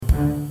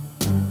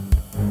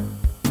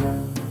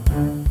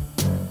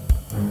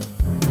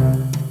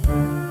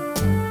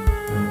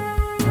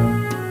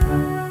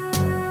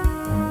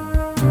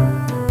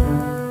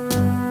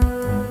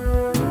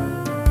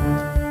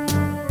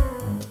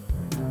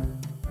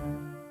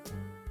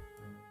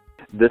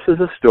This is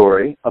a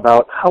story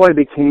about how I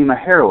became a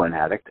heroin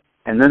addict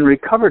and then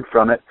recovered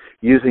from it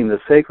using the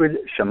sacred,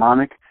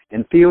 shamanic,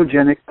 and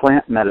theogenic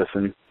plant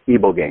medicine,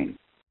 ibogaine.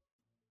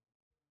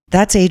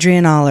 That's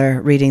Adrian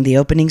Aller reading the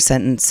opening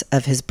sentence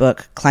of his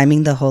book,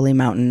 Climbing the Holy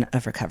Mountain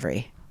of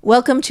Recovery.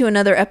 Welcome to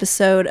another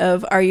episode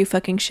of Are You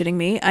Fucking Shitting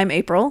Me? I'm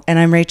April. And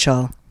I'm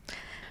Rachel.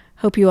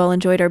 Hope you all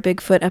enjoyed our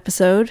Bigfoot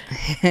episode.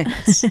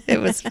 It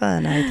was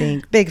fun, I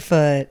think.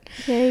 Bigfoot.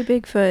 Yay,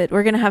 Bigfoot.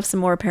 We're going to have some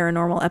more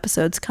paranormal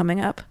episodes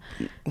coming up.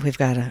 We've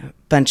got a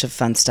bunch of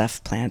fun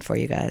stuff planned for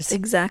you guys.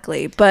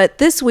 Exactly. But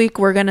this week,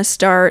 we're going to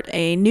start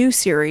a new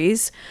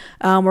series.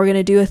 We're going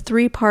to do a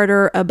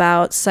 3-parter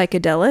about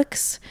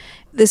psychedelics.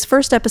 This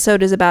first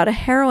episode is about a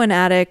heroin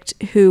addict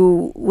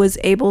who was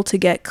able to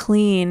get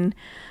clean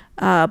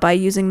by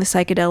using the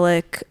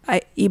psychedelic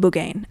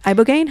ibogaine.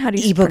 Ibogaine? How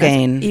do you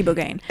pronounce it?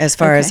 Ibogaine. As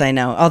far as I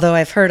know. Although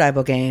I've heard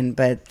ibogaine,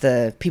 but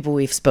the people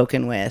we've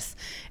spoken with,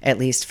 at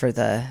least for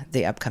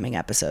the upcoming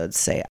episodes,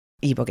 say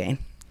ibogaine.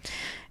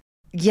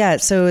 Yeah,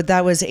 so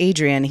that was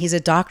Adrian. He's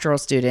a doctoral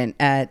student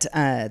at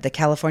the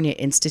California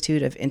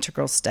Institute of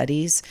Integral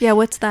Studies. Yeah,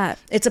 what's that?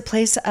 It's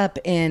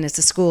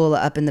a school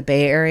up in the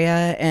Bay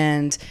Area,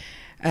 and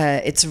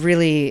it's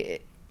really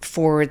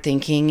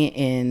forward-thinking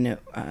in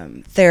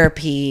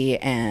therapy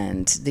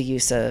and the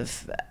use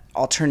of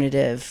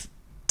alternative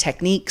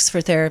techniques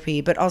for therapy,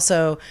 but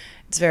also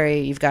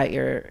you've got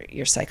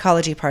your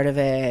psychology part of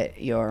it,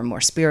 your more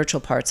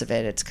spiritual parts of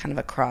it. It's kind of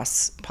a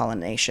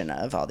cross-pollination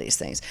of all these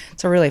things.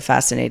 It's a really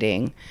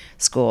fascinating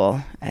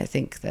school. I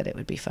think that it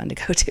would be fun to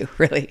go to,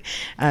 really.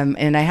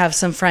 And I have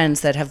some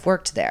friends that have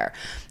worked there.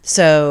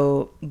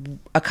 So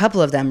a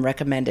couple of them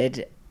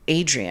recommended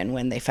Adrian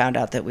when they found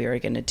out that we were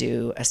going to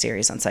do a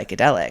series on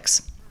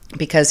psychedelics,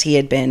 because he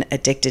had been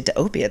addicted to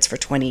opiates for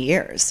 20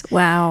 years.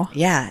 Wow.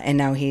 Yeah, and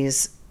now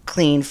he's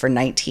clean for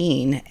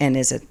 19 and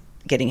is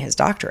getting his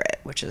doctorate,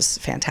 which is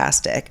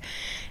fantastic.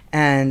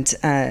 And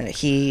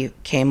he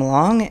came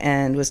along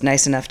and was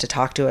nice enough to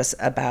talk to us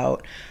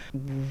about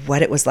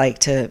what it was like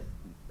to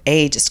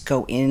just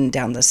go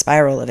down the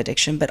spiral of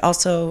addiction, but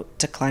also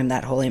to climb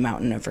that holy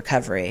mountain of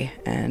recovery.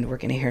 And we're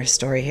going to hear his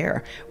story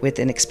here with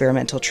an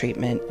experimental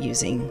treatment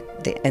using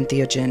the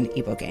entheogen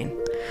ibogaine.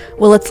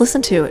 Well, let's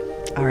listen to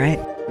it. All right.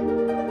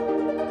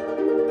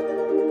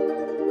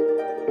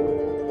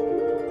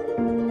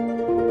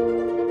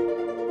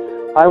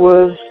 I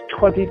was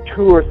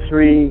 22 or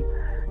 3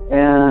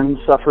 and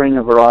suffering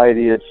a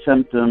variety of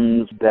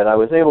symptoms that I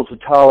was able to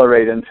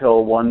tolerate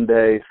until one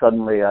day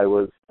suddenly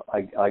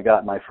I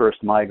got my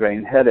first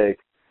migraine headache,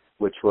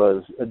 which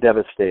was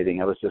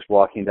devastating. I was just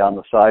walking down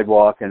the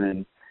sidewalk,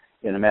 and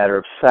in a matter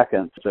of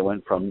seconds, it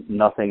went from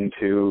nothing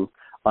to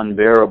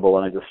unbearable,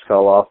 and I just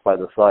fell off by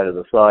the side of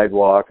the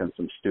sidewalk. And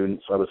some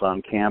students, I was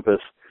on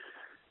campus,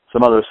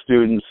 some other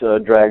students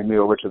dragged me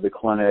over to the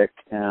clinic,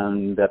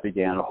 and that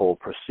began a whole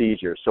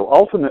procedure. So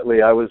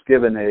ultimately, I was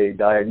given a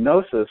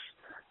diagnosis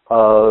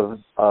of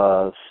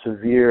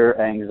severe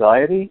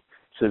anxiety,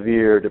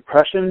 severe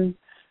depression,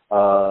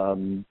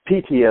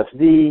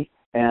 PTSD,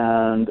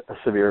 and a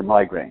severe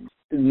migraine.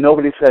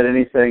 Nobody said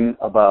anything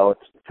about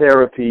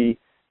therapy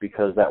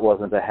because that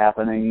wasn't a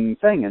happening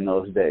thing in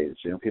those days.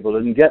 People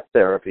didn't get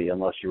therapy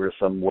unless you were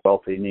some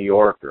wealthy New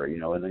Yorker,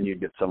 and then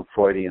you'd get some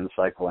Freudian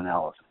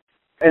psychoanalysis.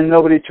 And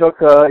nobody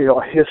took a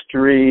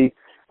history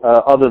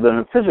other than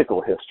a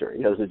physical history,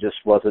 because it just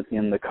wasn't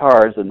in the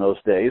cards in those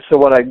days. So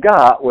what I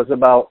got was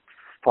about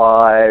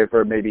 5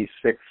 or maybe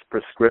 6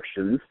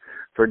 prescriptions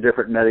for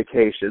different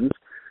medications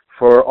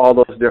for all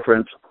those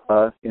different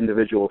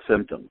individual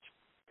symptoms.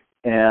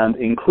 And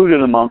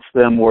included amongst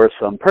them were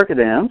some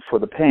Percodans for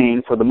the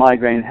pain, for the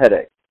migraine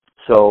headache.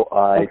 So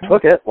I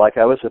took it like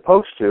I was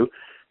supposed to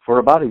for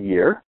about a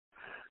year,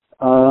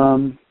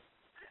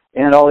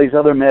 and all these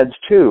other meds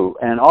too.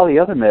 And all the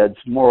other meds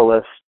more or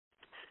less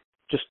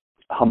just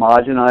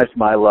homogenized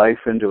my life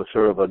into a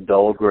sort of a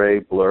dull gray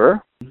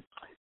blur.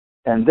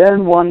 And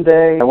then one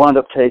day I wound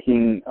up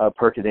taking a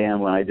Percodan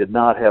when I did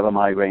not have a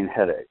migraine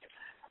headache.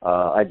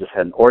 I just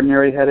had an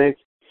ordinary headache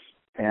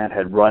and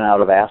had run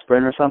out of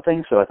aspirin or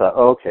something. So I thought,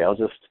 okay, I'll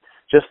just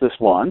this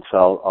once,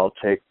 I'll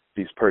take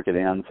these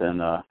Percodans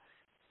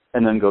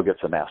and then go get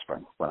some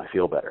aspirin when I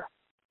feel better.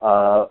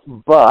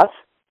 But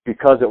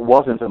because it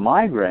wasn't a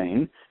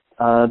migraine,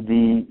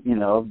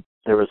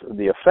 there was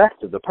the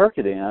effect of the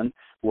Percodan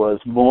was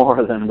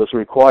more than was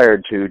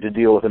required to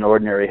deal with an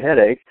ordinary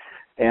headache.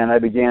 And I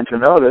began to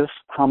notice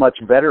how much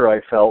better I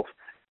felt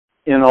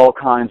in all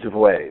kinds of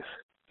ways.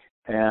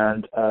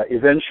 And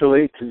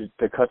eventually,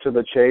 to cut to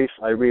the chase,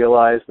 I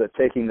realized that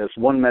taking this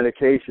one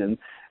medication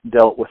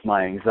dealt with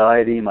my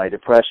anxiety, my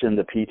depression,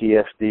 the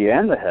PTSD,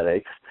 and the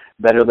headaches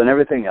better than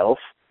everything else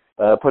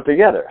put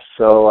together.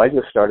 So I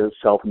just started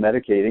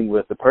self-medicating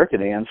with the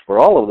Percodans for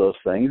all of those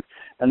things,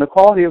 and the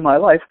quality of my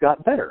life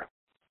got better.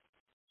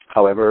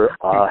 However,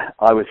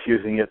 I was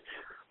using it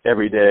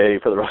every day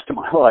for the rest of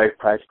my life,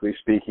 practically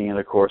speaking, and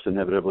of course,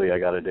 inevitably, I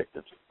got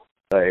addicted.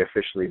 I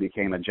officially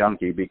became a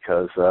junkie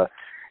because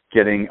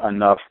getting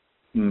enough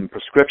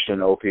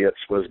prescription opiates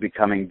was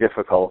becoming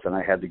difficult, and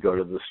I had to go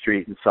to the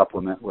street and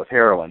supplement with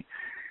heroin,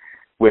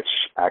 which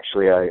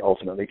actually I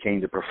ultimately came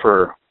to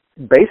prefer.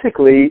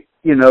 Basically,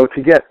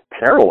 to get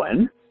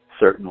heroin,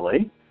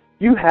 certainly,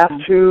 you have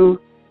to,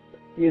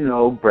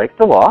 break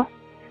the law,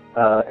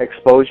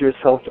 expose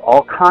yourself to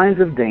all kinds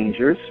of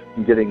dangers,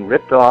 getting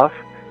ripped off,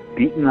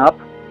 beaten up,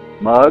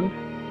 mugged,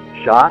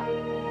 shot,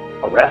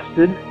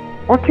 arrested,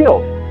 or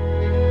killed.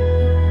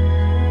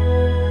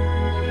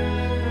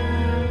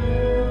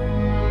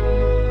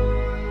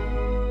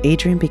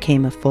 Adrian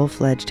became a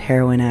full-fledged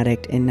heroin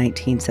addict in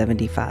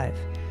 1975.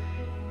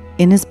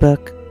 In his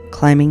book,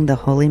 Climbing the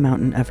Holy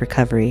Mountain of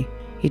Recovery,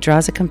 he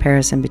draws a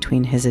comparison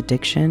between his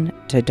addiction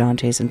to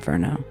Dante's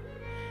Inferno.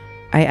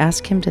 I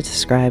asked him to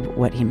describe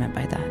what he meant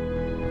by that.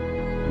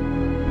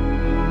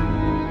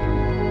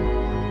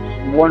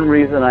 One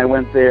reason I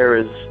went there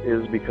is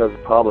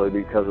probably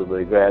because of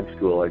the grad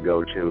school I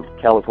go to.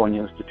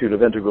 California Institute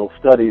of Integral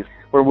Studies.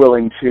 We're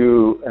willing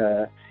to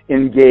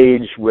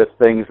engage with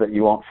things that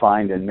you won't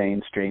find in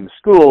mainstream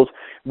schools,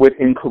 which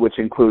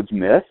includes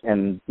myth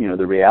and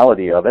the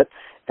reality of it.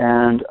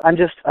 And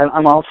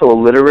I'm also a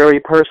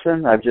literary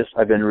person. I've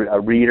been a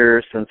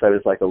reader since I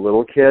was like a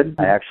little kid.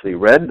 I actually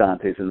read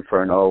Dante's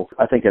Inferno,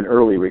 I think, in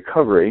early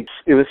recovery.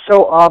 It was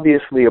so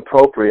obviously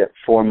appropriate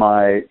for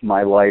my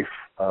life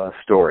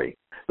story.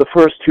 The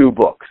first two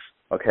books,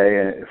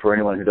 okay, for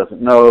anyone who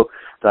doesn't know,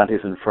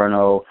 Dante's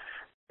Inferno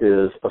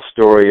is a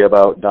story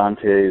about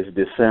Dante's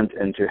descent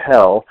into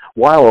hell.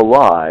 While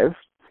alive,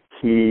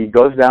 he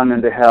goes down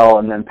into hell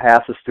and then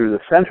passes through the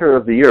center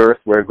of the earth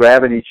where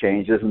gravity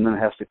changes and then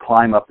has to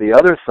climb up the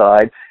other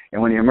side. And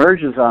when he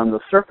emerges on the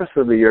surface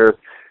of the earth,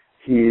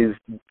 he's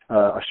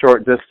a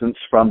short distance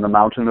from the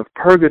mountain of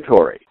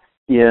purgatory.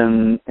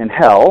 In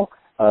hell,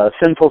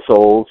 sinful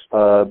souls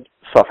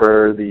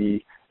suffer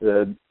the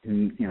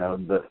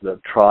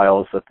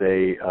trials that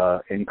they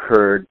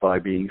incurred by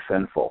being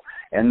sinful.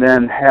 And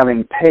then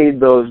having paid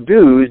those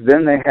dues,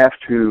 then they have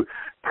to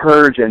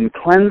purge and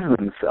cleanse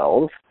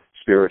themselves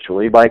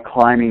spiritually by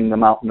climbing the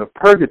mountain of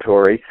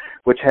purgatory,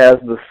 which has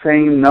the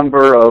same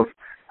number of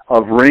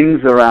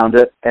rings around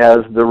it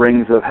as the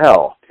rings of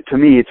hell. To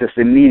me, it just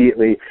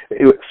immediately,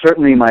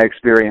 certainly my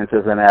experience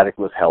as an addict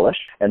was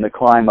hellish, and the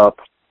climb up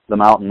the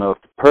mountain of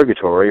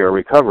purgatory or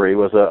recovery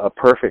was a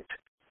perfect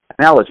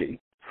analogy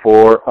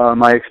for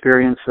my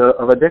experience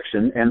of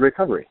addiction and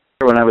recovery.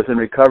 When I was in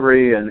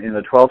recovery and in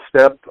the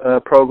 12-step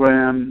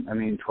program,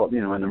 in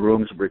the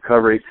rooms of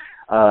recovery,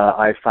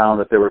 I found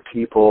that there were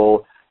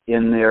people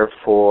in there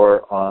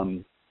for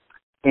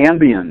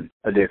Ambien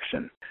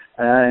addiction.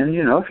 And,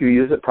 if you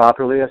use it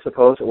properly, I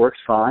suppose it works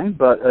fine,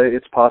 but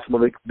it's possible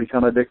to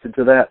become addicted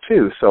to that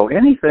too. So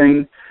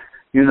anything,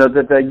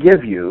 that they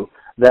give you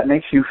that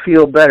makes you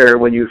feel better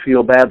when you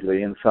feel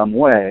badly in some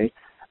way,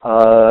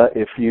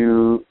 if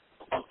you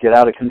get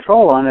out of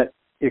control on it,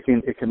 it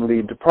can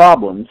lead to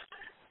problems.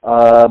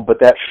 But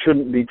that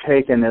shouldn't be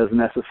taken as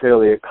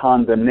necessarily a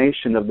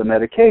condemnation of the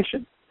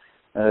medication.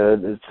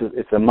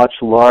 It's a much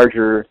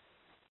larger,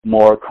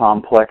 more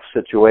complex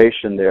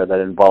situation there that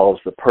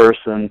involves the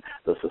person,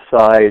 the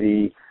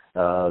society,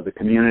 the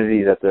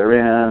community that they're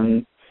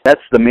in. That's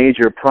the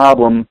major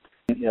problem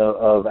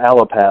of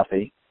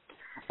allopathy,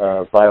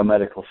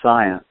 biomedical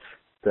science,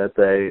 that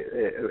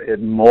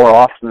it more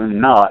often than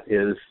not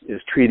is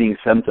treating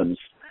symptoms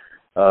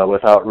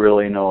without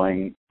really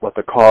knowing what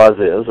the cause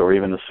is or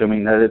even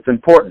assuming that it's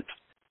important.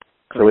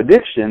 So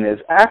addiction is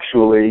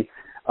actually,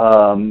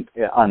 on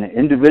an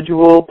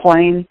individual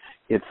plane,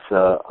 it's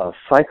a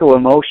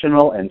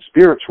psycho-emotional and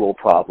spiritual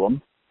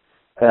problem.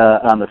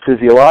 On the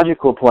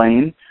physiological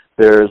plane,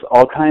 there's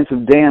all kinds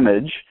of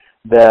damage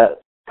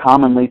that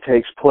commonly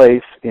takes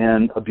place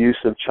in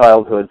abusive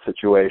childhood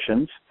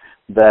situations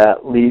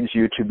that leads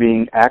you to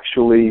being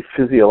actually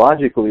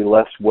physiologically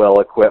less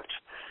well-equipped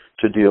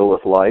to deal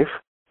with life.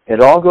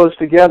 It all goes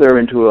together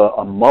into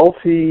a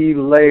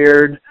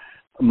multi-layered,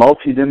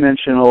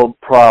 multi-dimensional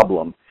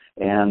problem.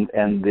 And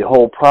the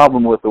whole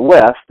problem with the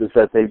West is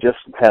that they just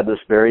had this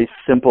very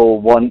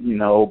simple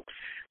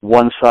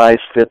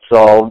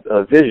one-size-fits-all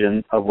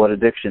vision of what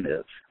addiction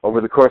is. Over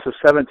the course of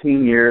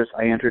 17 years,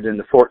 I entered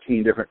into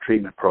 14 different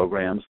treatment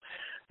programs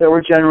that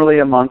were generally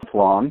a month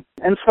long.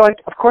 And so,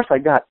 of course, I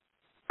got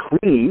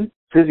clean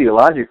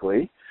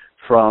physiologically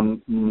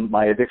from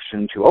my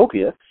addiction to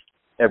opiates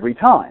every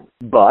time.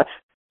 But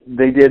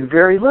they did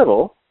very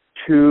little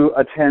to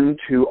attend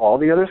to all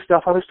the other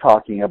stuff I was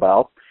talking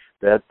about.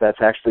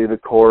 That's actually the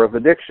core of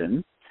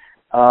addiction.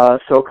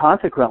 So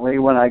consequently,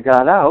 when I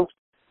got out,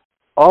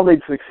 all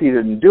they'd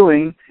succeeded in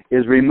doing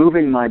is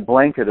removing my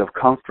blanket of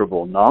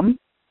comfortable numb,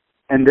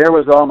 and there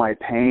was all my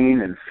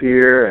pain and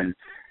fear and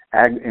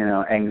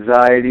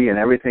anxiety and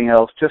everything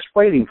else just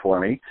waiting for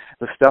me,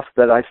 the stuff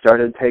that I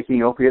started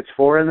taking opiates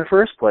for in the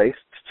first place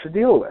to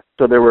deal with.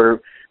 So there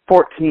were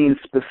 14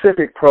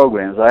 specific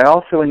programs. I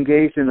also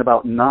engaged in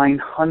about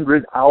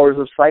 900 hours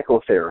of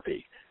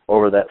psychotherapy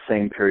over that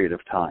same period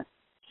of time,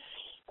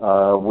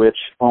 which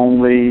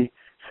only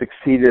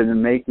succeeded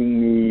in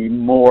making me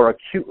more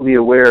acutely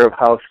aware of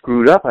how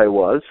screwed up I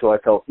was, so I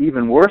felt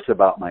even worse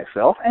about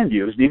myself and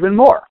used even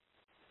more.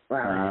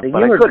 Wow, so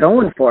you were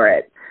going for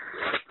it.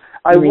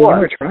 I mean, was. You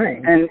were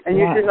trying. And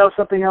you should know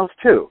something else,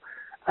 too.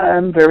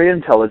 I'm very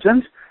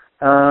intelligent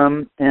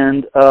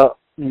and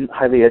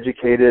highly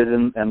educated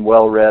and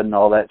well-read and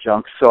all that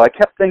junk, so I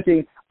kept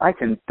thinking, I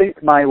can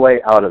think my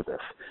way out of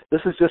this.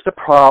 This is just a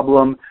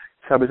problem.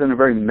 So I was in a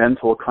very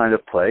mental kind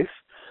of place.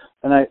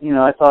 And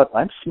I thought,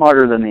 I'm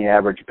smarter than the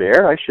average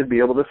bear. I should be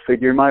able to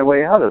figure my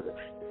way out of this.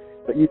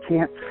 But you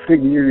can't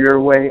figure your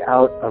way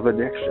out of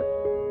addiction.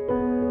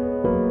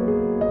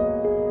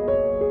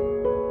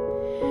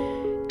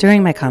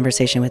 During my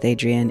conversation with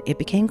Adrian, it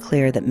became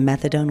clear that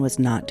methadone was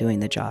not doing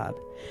the job.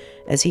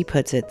 As he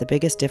puts it, the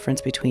biggest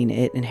difference between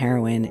it and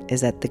heroin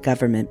is that the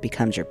government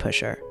becomes your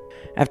pusher.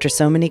 After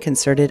so many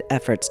concerted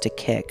efforts to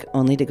kick,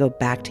 only to go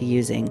back to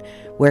using,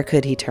 where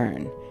could he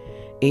turn?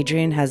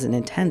 Adrian has an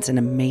intense and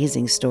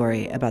amazing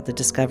story about the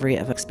discovery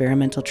of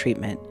experimental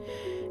treatment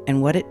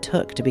and what it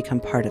took to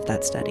become part of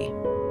that study.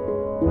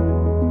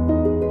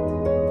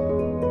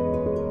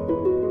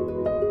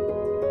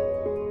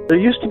 There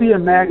used to be a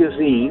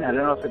magazine, I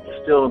don't know if it's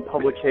still in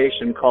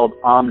publication, called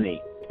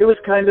Omni. It was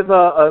kind of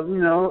a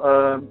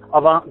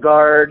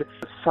avant-garde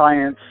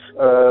science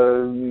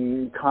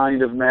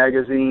kind of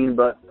magazine,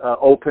 but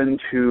open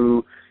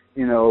to,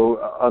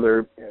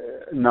 other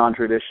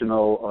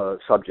non-traditional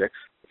subjects.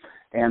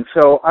 And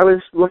so I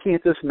was looking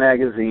at this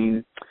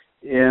magazine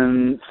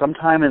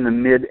sometime in the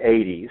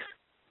mid-'80s,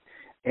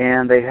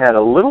 and they had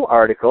a little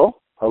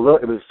article.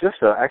 It was just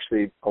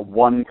actually a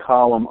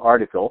one-column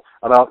article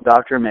about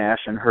Dr. Mash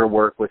and her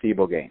work with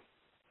ibogaine.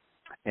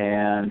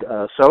 And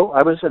so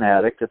I was an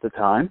addict at the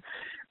time,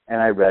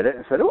 and I read it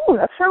and said, "Oh,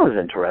 that sounds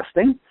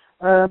interesting,"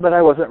 but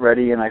I wasn't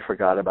ready, and I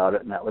forgot about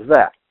it, and that was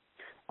that.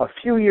 A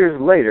few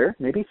years later,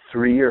 maybe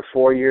 3 or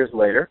 4 years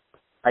later,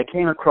 I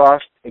came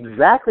across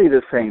exactly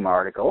the same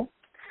article,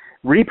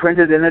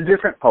 reprinted in a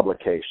different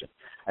publication.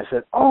 I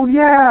said, "Oh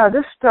yeah,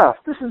 this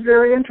is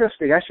very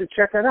interesting. I should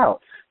check it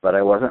out." But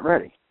I wasn't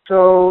ready.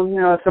 So,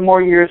 some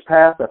more years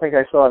passed. I think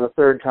I saw it a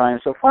third time.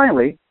 So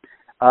finally,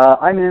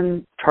 I'm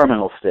in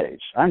terminal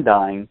stage. I'm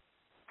dying.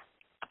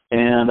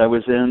 And I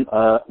was in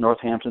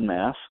Northampton,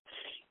 Mass.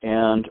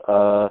 And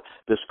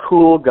this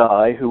cool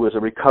guy who was a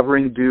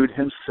recovering dude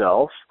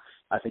himself,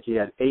 I think he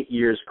had 8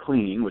 years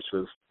clean, which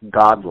was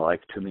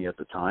godlike to me at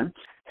the time,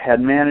 had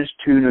managed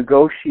to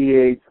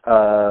negotiate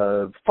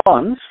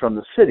funds from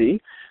the city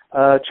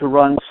to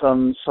run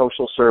some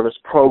social service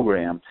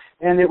program.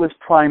 And it was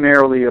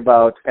primarily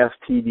about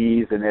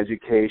STDs and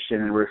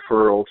education and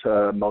referrals,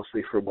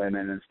 mostly for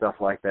women and stuff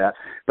like that.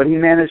 But he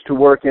managed to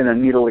work in a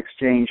needle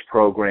exchange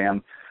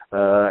program,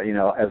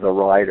 as a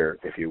rider,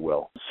 if you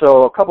will.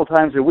 So a couple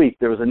times a week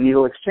there was a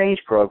needle exchange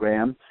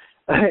program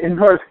in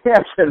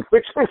Northampton,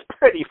 which was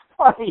pretty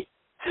funny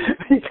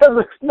because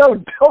there's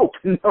no dope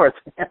in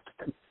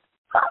Northampton.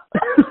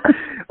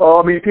 Well,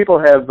 I mean, people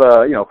have,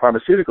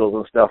 pharmaceuticals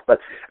and stuff, but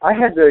I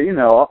had to,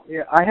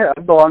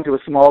 I belonged to a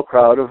small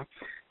crowd of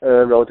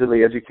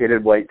relatively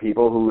educated white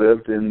people who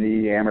lived in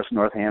the Amherst,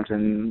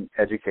 Northampton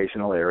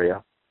educational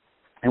area.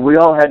 And we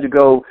all had to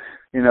go,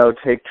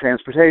 take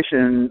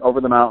transportation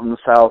over the mountains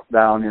south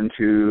down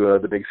into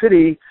the big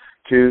city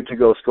to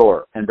go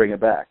score and bring it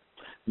back.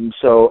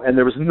 And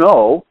there was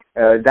no,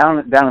 down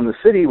in the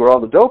city where all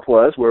the dope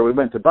was, where we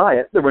went to buy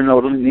it, there were no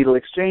needle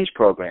exchange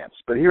programs.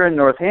 But here in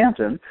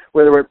Northampton,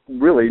 where there were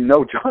really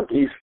no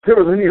junkies, there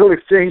was a needle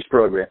exchange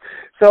program.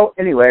 So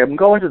anyway, I'm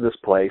going to this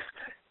place,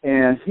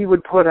 and he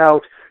would put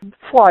out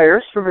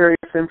flyers for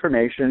various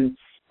information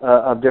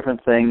of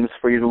different things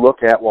for you to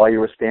look at while you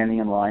were standing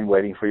in line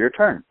waiting for your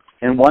turn.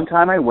 And one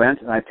time I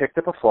went and I picked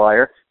up a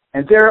flyer,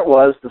 and there it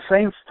was, the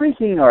same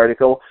freaking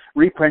article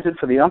reprinted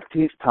for the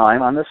umpteenth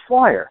time on this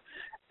flyer.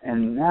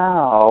 And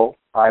now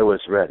I was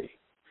ready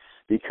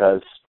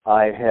because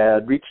I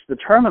had reached the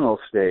terminal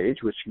stage,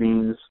 which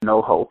means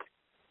no hope.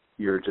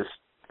 You're just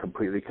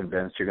completely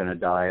convinced you're going to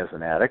die as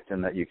an addict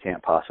and that you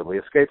can't possibly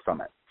escape from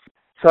it.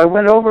 So I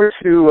went over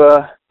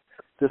to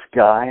this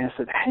guy and I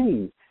said,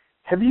 "Hey,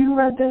 have you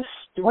read this?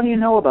 What do you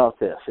know about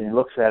this?" And he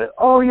looks at it.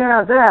 "Oh,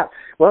 yeah, that."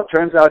 Well, it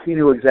turns out he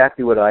knew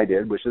exactly what I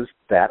did, which is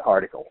that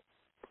article.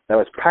 That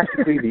was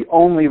practically the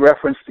only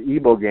reference to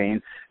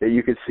ibogaine that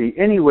you could see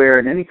anywhere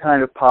in any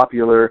kind of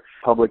popular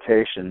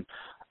publication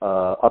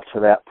up to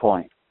that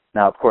point.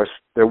 Now, of course,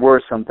 there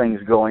were some things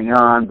going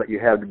on, but you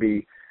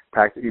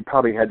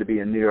probably had to be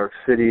in New York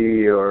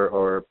City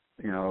or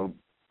it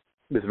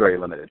was very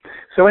limited.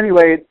 So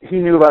anyway, he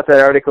knew about that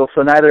article,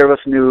 so neither of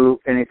us knew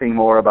anything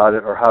more about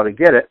it or how to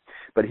get it,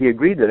 but he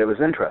agreed that it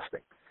was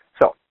interesting.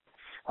 So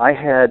I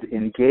had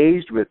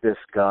engaged with this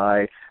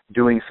guy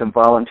doing some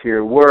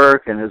volunteer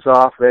work in his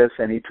office,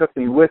 and he took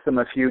me with him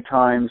a few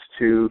times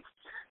to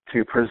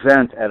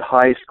present at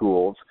high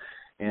schools.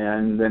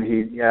 And then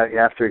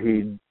after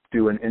he'd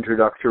do an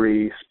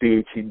introductory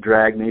speech, he'd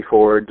drag me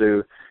forward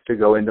to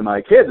go into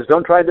my "kids,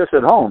 don't try this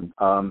at home"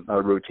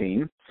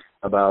 routine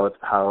about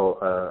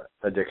how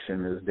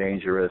addiction is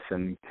dangerous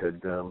and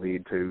could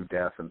lead to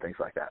death and things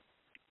like that.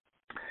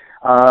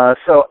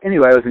 So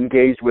anyway, I was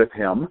engaged with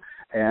him,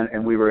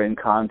 and we were in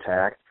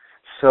contact.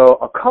 So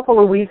a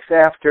couple of weeks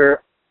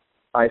after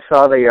I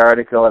saw the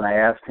article and I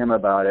asked him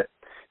about it,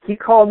 he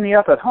called me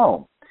up at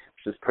home,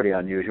 which is pretty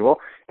unusual,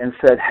 and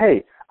said,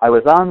 "Hey, I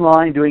was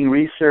online doing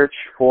research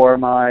for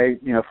my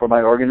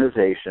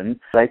organization.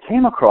 I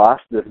came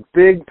across this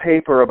big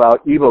paper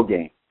about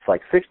ibogaine. It's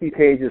like 60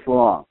 pages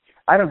long.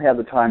 I don't have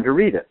the time to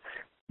read it.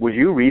 Would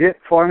you read it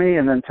for me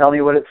and then tell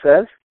me what it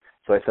says?"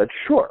 So I said,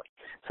 "Sure."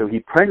 So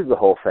he printed the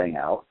whole thing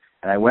out,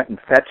 and I went and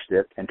fetched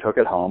it and took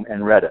it home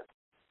and read it.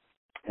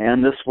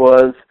 And this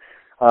was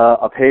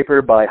a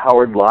paper by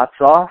Howard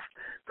Lotsoff,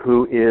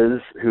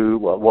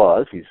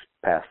 he's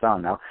passed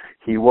on now.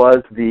 He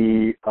was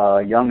the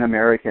young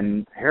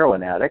American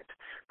heroin addict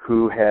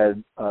who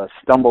had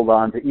stumbled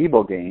onto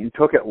ibogaine,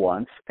 took it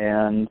once,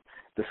 and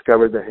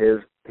discovered that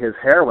his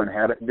heroin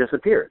habit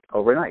disappeared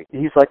overnight.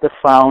 He's like the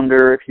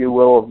founder, if you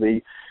will, of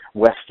the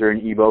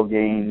Western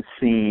ibogaine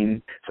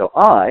scene. So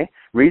I,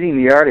 reading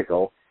the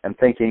article and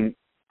thinking,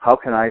 how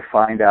can I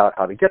find out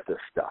how to get this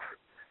stuff?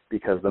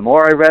 Because the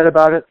more I read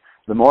about it,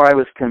 the more I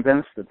was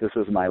convinced that this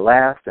was my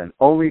last and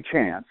only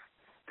chance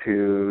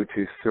to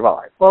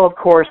survive. Well, of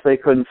course, they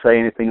couldn't say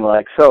anything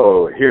like,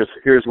 so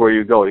here's where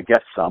you go to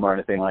get some or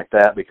anything like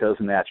that, because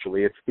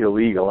naturally it's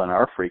illegal in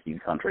our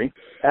freaking country.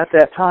 At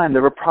that time,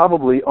 there were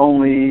probably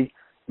only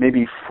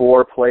maybe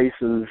 4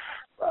 places,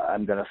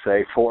 I'm going to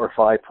say 4 or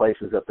 5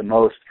 places at the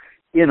most,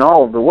 in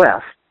all of the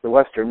West, the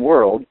Western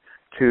world,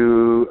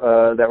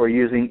 that were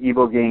using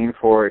ibogaine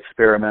for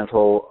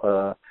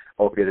experimental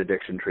opiate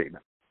addiction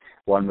treatment.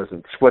 One was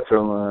in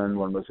Switzerland,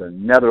 one was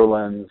in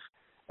Netherlands,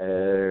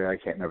 I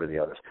can't remember the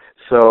others.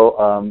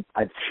 So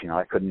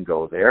I couldn't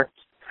go there.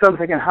 So I'm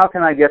thinking, how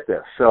can I get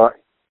this? So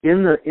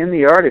in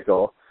the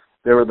article,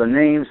 there were the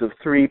names of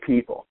 3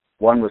 people.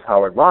 One was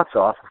Howard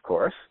Lotsoff, of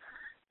course,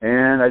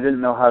 and I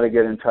didn't know how to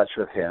get in touch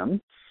with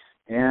him.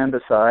 And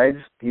besides,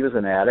 he was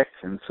an addict,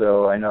 and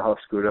so I know how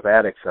screwed up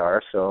addicts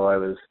are. So I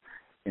was,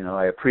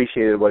 I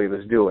appreciated what he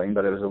was doing,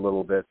 but I was a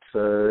little bit,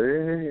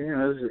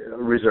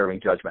 reserving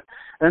judgment.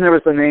 And there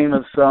was the name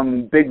of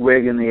some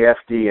bigwig in the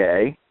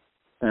FDA.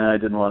 And I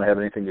didn't want to have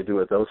anything to do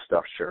with those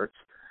stuffed shirts.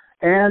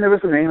 And there was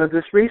the name of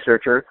this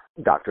researcher,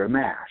 Dr.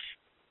 Mash.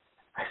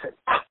 I said,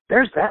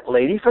 there's that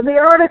lady from the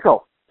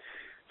article.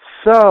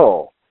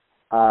 So,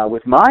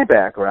 with my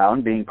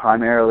background being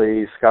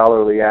primarily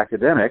scholarly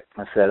academic,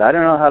 I said, I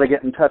don't know how to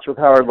get in touch with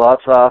Howard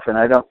Lotsoff, and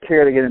I don't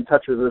care to get in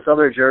touch with this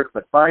other jerk,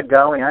 but by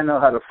golly, I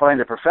know how to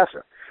find a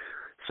professor.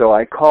 So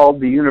I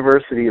called the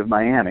University of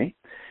Miami,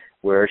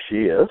 where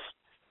she is,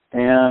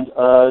 and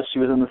she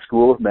was in the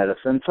School of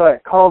Medicine. So I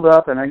called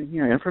up and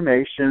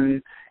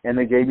information, and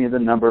they gave me the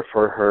number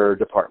for her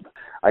department.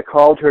 I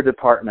called her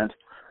department,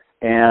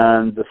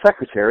 and the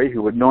secretary,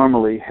 who would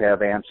normally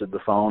have answered the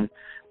phone,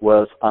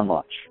 was on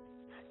lunch.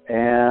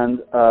 And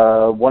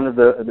one of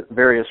the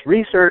various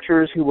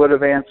researchers who would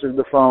have answered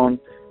the phone,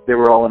 they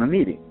were all in a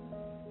meeting.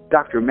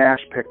 Dr.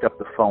 Mash picked up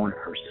the phone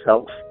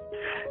herself.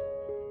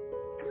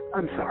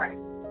 I'm sorry.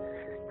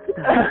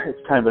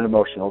 It's kind of an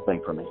emotional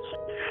thing for me.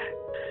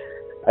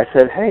 I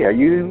said, hey, are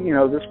you,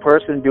 this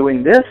person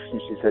doing this?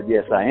 And she said,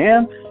 yes, I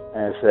am.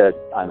 And I said,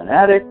 I'm an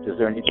addict. Is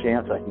there any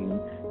chance I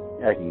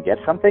can get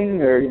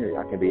something or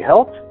I can be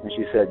helped? And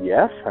she said,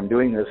 yes, I'm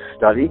doing this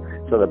study.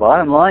 So the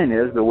bottom line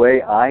is the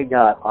way I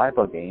got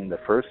ibogaine the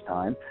first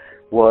time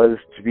was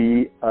to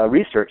be a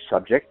research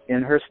subject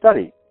in her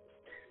study.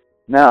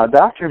 Now,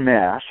 Dr.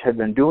 Mash had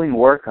been doing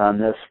work on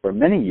this for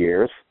many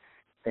years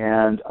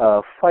and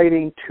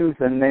fighting tooth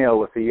and nail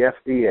with the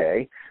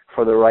FDA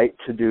for the right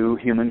to do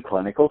human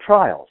clinical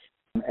trials.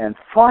 And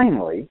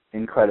finally,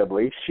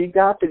 incredibly, she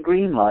got the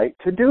green light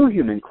to do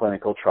human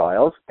clinical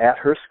trials at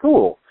her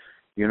school,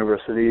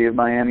 University of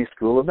Miami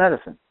School of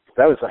Medicine.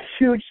 That was a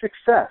huge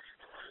success.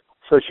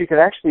 So she could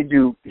actually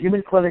do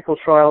human clinical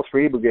trials for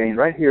ibogaine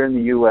right here in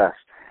the U.S.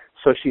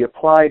 So she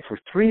applied for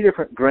 3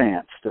 different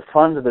grants to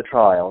fund the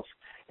trials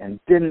and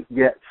didn't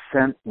get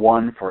sent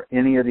one for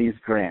any of these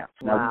grants.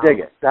 Now, dig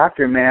it.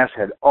 Dr. Mash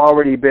had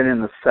already been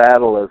in the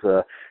saddle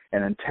as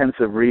an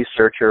intensive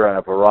researcher on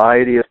a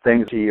variety of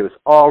things. He was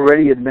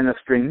already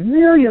administering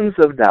millions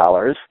of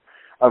dollars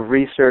of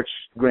research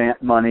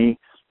grant money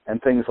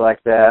and things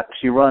like that.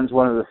 She runs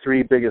one of the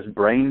 3 biggest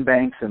brain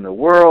banks in the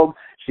world.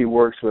 She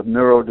works with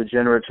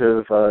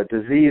neurodegenerative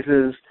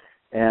diseases.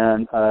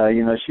 And,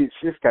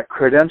 she's got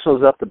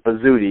credentials up the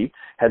bazooty,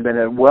 had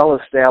been well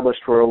established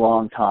for a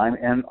long time,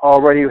 and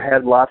already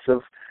had lots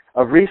of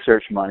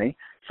research money.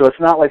 So it's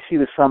not like she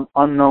was some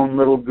unknown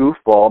little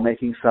goofball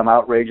making some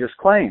outrageous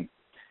claim.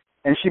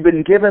 And she'd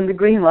been given the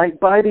green light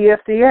by the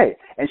FDA,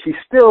 and she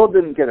still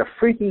didn't get a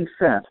freaking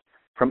cent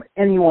from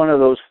any one of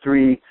those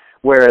 3,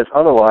 whereas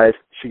otherwise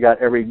she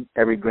got every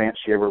grant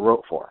she ever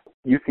wrote for.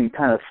 You can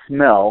kind of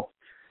smell,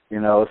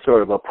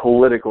 sort of a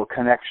political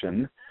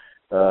connection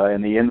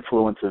and the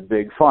influence of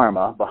Big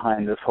Pharma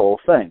behind this whole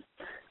thing.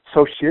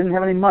 So she didn't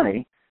have any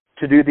money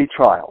to do the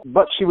trial.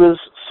 But she was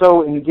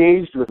so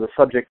engaged with the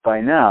subject by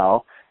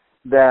now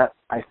that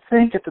I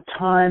think at the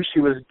time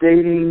she was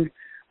dating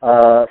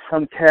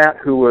some cat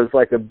who was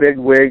like a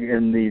bigwig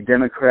in the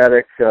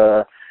Democratic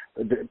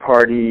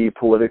Party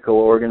political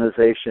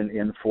organization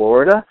in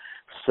Florida.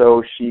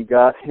 So she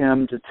got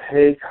him to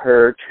take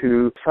her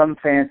to some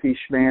fancy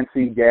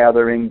schmancy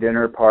gathering,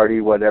 dinner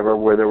party, whatever,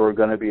 where there were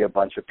going to be a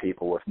bunch of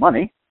people with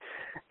money.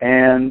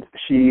 And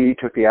she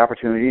took the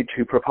opportunity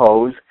to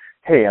propose,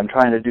 hey, I'm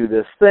trying to do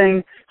this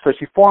thing. So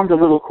she formed a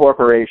little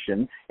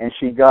corporation, and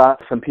she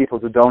got some people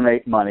to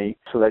donate money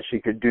so that she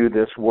could do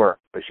this work.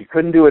 But she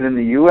couldn't do it in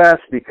the U.S.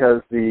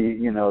 because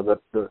the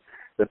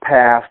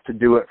pass to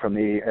do it from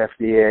the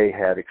FDA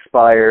had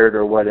expired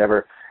or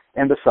whatever.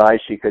 And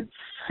besides, she could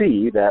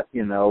see that,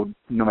 no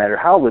matter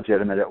how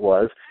legitimate it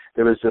was,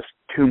 there was just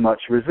too much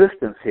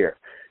resistance here.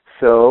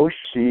 So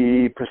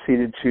she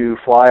proceeded to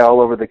fly all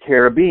over the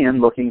Caribbean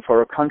looking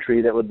for a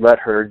country that would let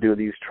her do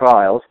these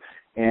trials.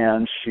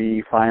 And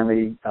she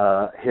finally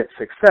hit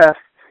success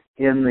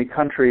in the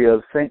country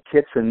of St.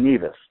 Kitts and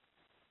Nevis.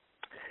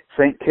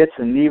 St. Kitts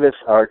and Nevis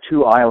are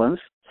two islands,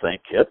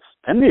 St. Kitts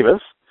and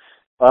Nevis,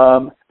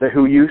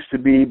 who used to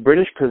be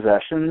British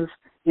possessions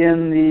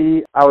in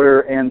the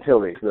outer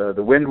Antilles, the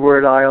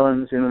Windward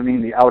Islands,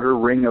 the outer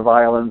ring of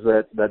islands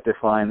that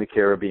define the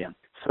Caribbean.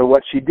 So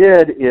what she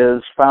did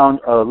is found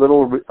a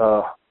little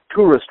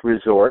tourist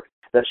resort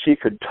that she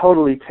could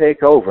totally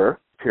take over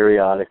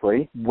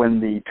periodically. When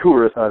the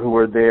tourists who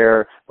were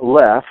there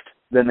left,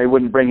 then they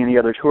wouldn't bring any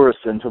other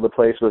tourists in until the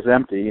place was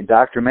empty. And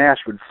Dr. Mash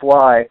would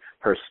fly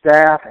her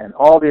staff and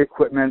all the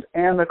equipment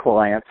and the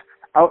clients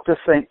out to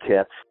St.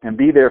 Kitts and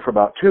be there for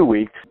about 2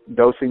 weeks,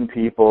 dosing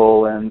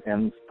people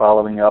and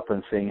following up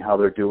and seeing how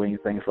they're doing,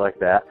 things like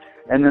that,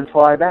 and then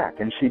fly back.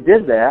 And she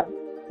did that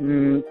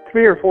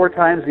 3 or 4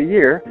 times a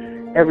year,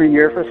 every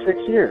year for 6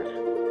 years.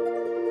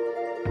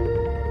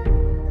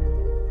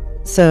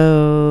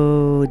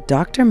 So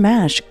Dr.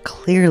 Mash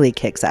clearly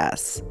kicks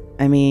ass.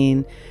 I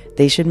mean,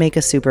 they should make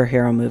a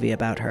superhero movie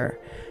about her.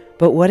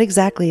 But what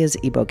exactly is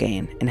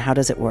ibogaine and how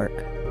does it work?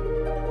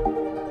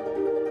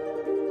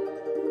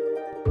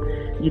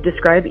 You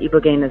describe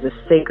ibogaine as a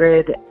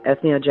sacred,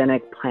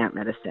 entheogenic plant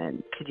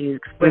medicine. Could you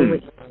explain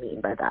what you mean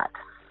by that?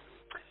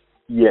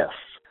 Yes.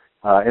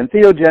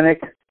 Entheogenic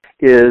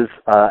is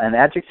an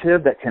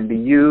adjective that can be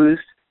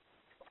used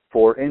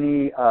for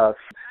any,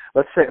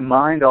 let's say,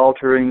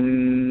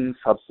 mind-altering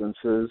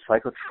substances,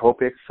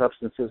 psychotropic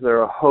substances. There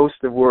are a host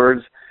of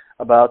words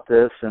about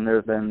this, and there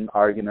have been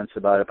arguments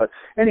about it. But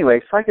anyway,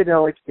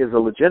 psychedelic is a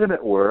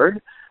legitimate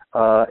word.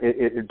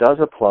 It does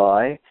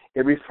apply.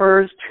 It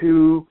refers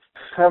to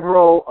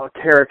several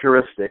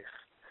characteristics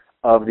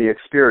of the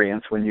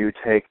experience when you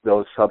take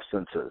those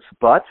substances,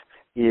 but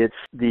it's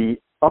the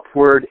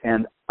upward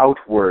and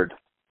outward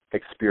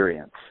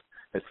experience.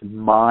 It's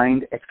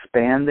mind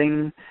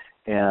expanding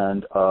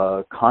and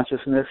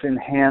consciousness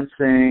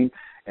enhancing,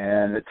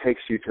 and it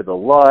takes you to the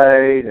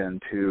light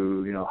and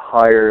to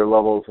higher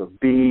levels of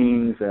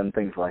beings and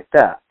things like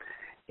that.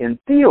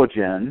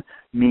 Entheogen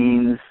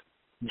means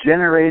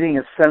generating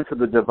a sense of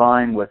the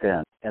divine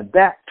within, and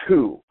that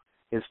too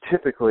is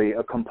typically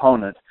a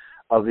component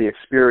of the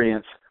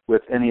experience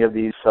with any of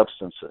these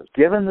substances.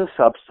 Given the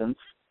substance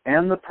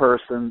and the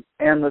person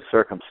and the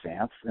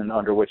circumstance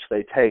under which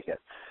they take it,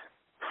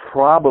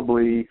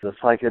 probably the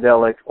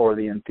psychedelic or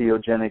the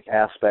entheogenic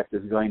aspect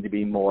is going to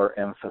be more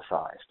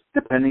emphasized,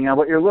 depending on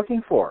what you're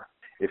looking for.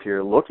 If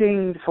you're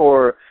looking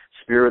for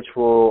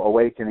spiritual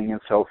awakening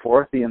and so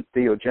forth, the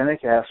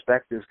entheogenic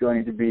aspect is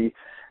going to be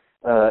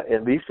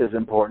at least as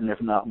important,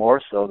 if not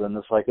more so, than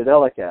the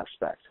psychedelic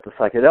aspect. The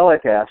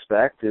psychedelic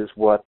aspect is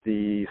what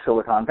the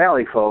Silicon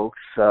Valley folks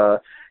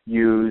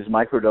use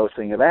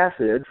microdosing of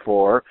acid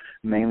for,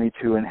 mainly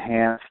to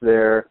enhance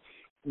their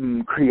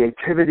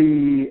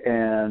creativity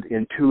and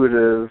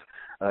intuitive,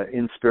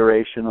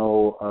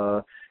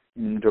 inspirational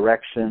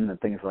direction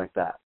and things like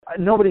that.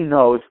 Nobody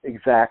knows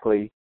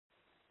exactly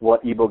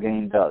what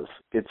ibogaine does.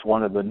 It's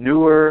one of the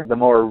newer, the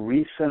more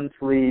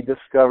recently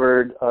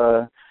discovered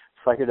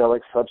psychedelic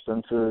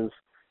substances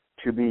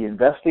to be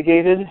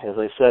investigated. As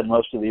I said,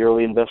 most of the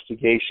early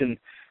investigation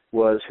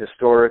was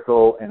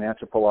historical and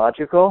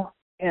anthropological.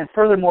 And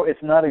furthermore,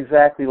 it's not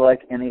exactly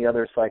like any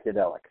other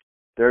psychedelic.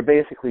 There are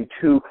basically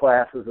 2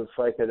 classes of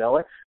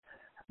psychedelics,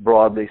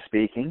 broadly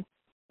speaking.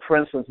 For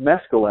instance,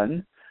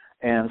 mescaline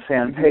and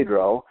San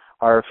Pedro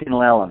are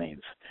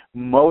phenylalanines.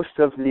 Most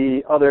of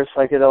the other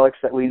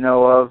psychedelics that we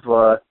know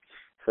of,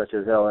 such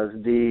as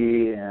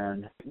LSD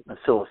and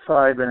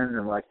psilocybin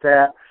and like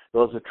that,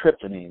 those are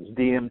tryptamines.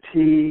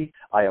 DMT,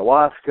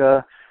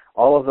 ayahuasca,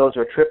 all of those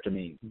are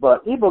tryptamines.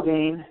 But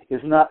ibogaine is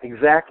not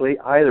exactly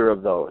either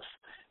of those.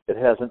 It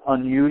has an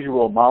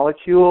unusual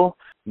molecule.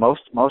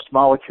 Most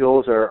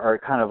molecules are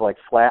kind of like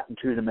flat and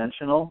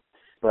two-dimensional,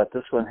 but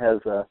this one has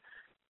a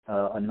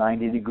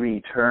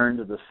 90-degree turn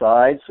to the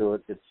side, so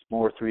it's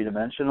more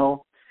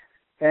three-dimensional.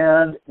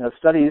 And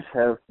studies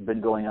have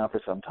been going on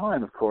for some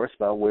time, of course,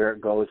 about where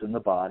it goes in the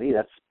body.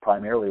 That's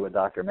primarily what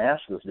Dr.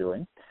 Mash was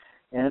doing.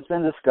 And it's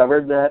been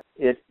discovered that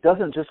it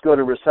doesn't just go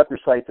to receptor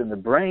sites in the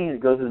brain,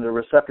 it goes into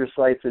receptor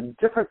sites in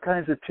different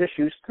kinds of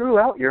tissues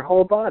throughout your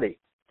whole body.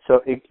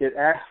 So it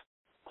acts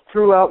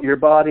throughout your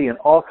body in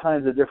all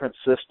kinds of different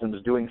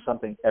systems doing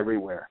something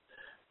everywhere.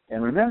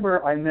 And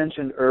remember, I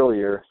mentioned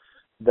earlier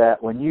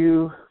that when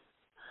you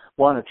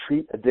want to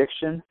treat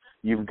addiction,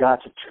 you've got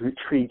to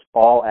treat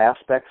all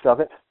aspects of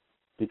it,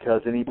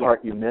 because any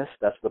part you miss,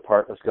 that's the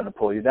part that's going to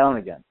pull you down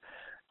again.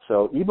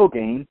 So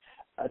ibogaine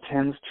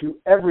attends to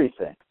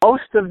everything.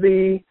 Most of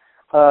the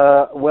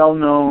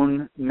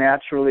well-known,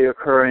 naturally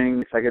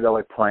occurring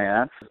psychedelic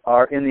plants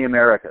are in the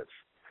Americas.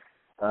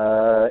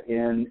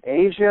 In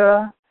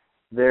Asia,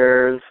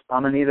 there's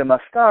Amanita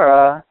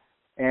muscaria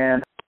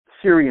and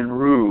Syrian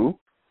rue,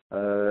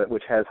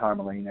 which has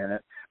harmaline in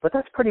it. But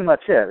that's pretty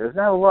much it. There's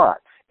not a lot.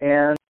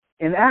 And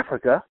in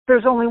Africa,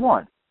 there's only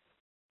one,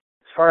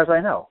 as far as I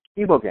know,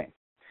 ibogaine.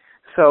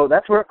 So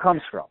that's where it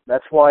comes from.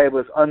 That's why it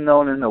was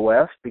unknown in the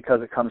West,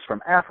 because it comes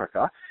from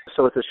Africa.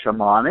 So it's a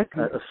shamanic,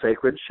 a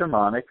sacred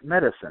shamanic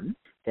medicine.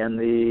 And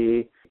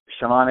the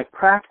shamanic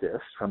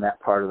practice from that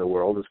part of the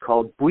world is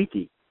called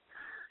bwiti.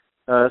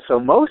 So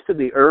most of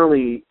the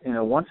early,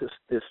 once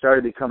it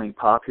started becoming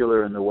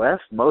popular in the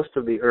West, most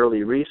of the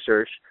early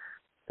research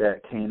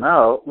that came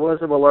out was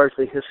of a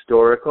largely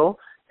historical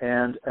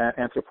and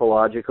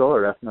anthropological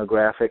or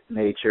ethnographic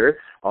nature,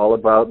 all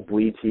about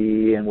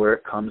bwiti and where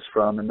it comes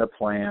from and the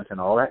plant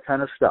and all that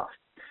kind of stuff,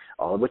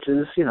 all of which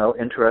is,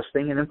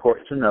 interesting and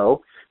important to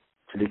know,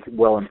 to be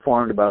well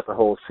informed about the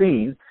whole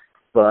scene,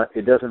 but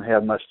it doesn't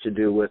have much to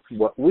do with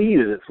what we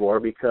use it for,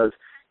 because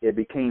it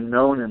became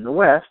known in the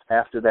West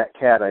after that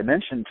cat I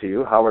mentioned to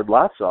you, Howard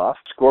Lotsoff,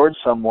 scored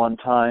some one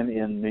time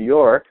in New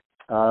York.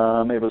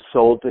 It was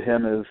sold to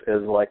him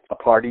as like a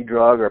party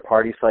drug or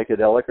party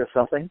psychedelic or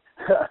something.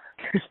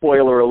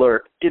 Spoiler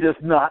alert, it is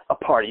not a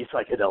party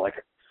psychedelic.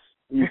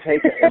 You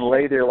take it and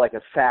lay there like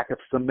a sack of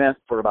cement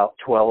for about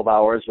 12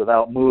 hours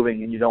without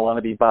moving, and you don't want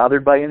to be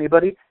bothered by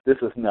anybody. This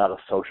is not a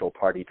social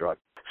party drug.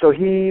 So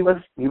he was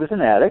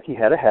an addict. He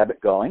had a habit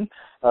going.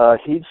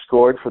 He'd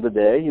scored for the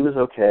day. He was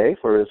okay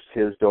for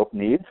his dope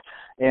needs.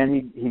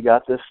 And he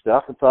got this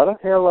stuff and thought,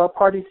 okay, I'll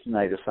party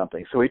tonight or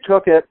something. So he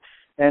took it,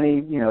 and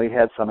he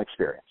had some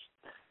experience.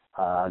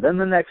 Then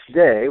the next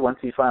day, once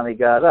he finally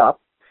got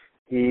up,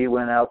 he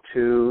went out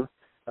to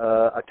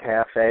a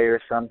cafe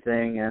or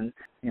something, and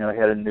he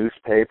had a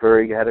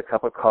newspaper. He had a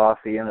cup of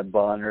coffee and a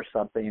bun or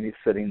something, and he's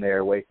sitting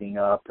there waking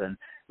up and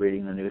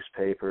reading the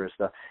newspaper and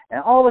stuff.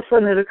 And all of a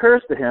sudden it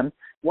occurs to him,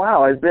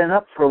 wow, I've been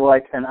up for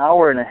like an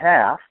hour and a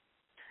half,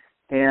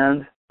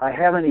 and I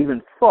haven't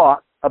even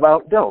thought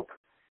about dope.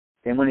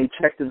 And when he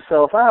checked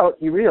himself out,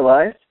 he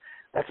realized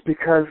that's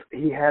because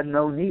he had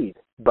no need.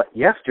 But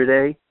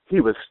yesterday, he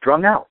was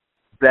strung out.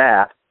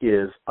 That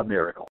is a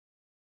miracle.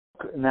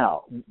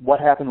 Now, what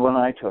happened when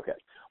I took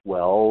it?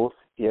 Well,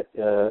 it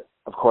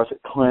of course, it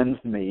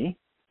cleansed me,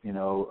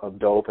 of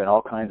dope and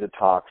all kinds of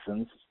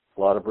toxins. A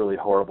lot of really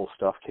horrible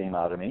stuff came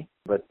out of me.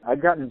 But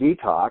I'd gotten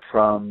detox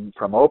from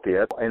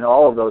opiate in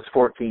all of those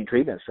 14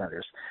 treatment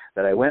centers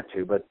that I went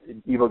to, but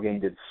ibogaine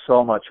did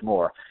so much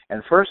more.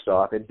 And first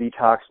off, it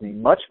detoxed me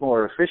much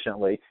more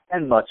efficiently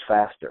and much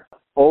faster.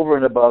 Over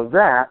and above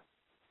that,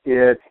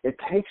 it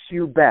takes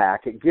you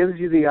back. It gives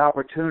you the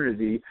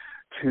opportunity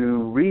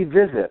to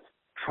revisit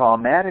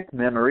traumatic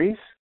memories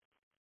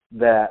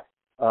that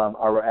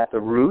are at the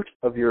root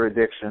of your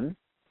addiction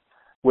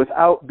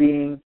without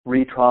being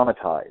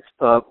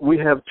re-traumatized. We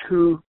have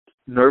two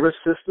nervous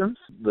systems,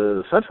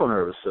 the central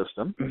nervous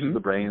system, which is the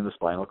brain and the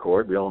spinal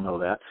cord, we all know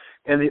that,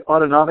 and the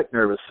autonomic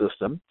nervous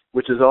system,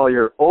 which is all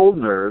your old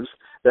nerves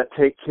that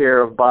take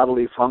care of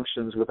bodily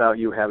functions without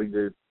you having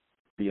to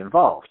be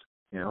involved,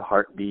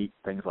 heartbeat,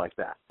 things like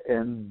that.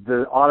 And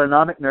the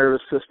autonomic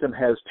nervous system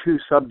has two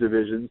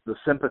subdivisions, the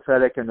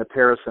sympathetic and the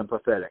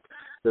parasympathetic.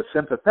 The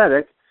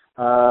sympathetic,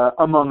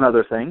 among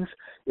other things,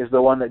 is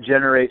the one that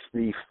generates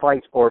the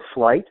fight or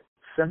flight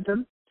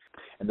symptom.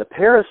 And the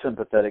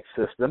parasympathetic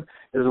system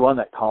is the one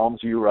that calms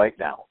you right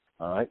down,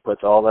 all right,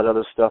 puts all that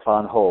other stuff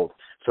on hold.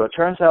 So it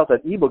turns out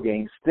that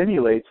ibogaine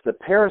stimulates the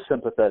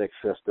parasympathetic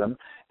system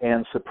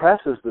and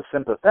suppresses the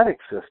sympathetic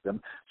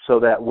system, so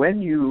that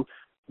when you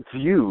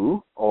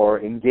view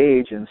or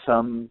engage in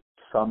some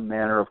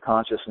manner of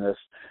consciousness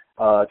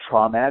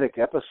traumatic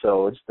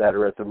episodes that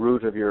are at the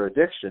root of your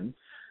addiction,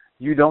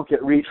 you don't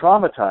get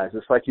re-traumatized.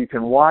 It's like you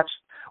can watch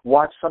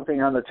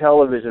something on the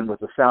television with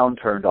the sound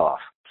turned off,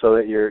 so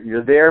that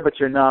you're there but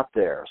you're not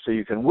there. So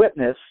you can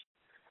witness,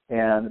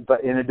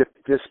 but in a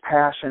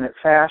dispassionate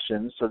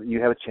fashion, so that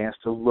you have a chance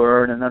to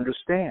learn and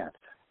understand.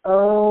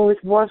 Oh,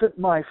 it wasn't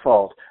my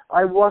fault.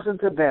 I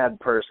wasn't a bad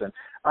person.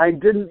 I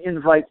didn't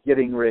invite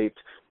getting raped,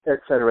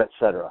 etc.,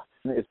 etc.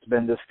 It's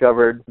been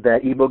discovered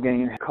that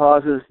ibogaine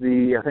causes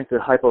the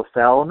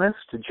hypothalamus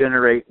to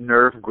generate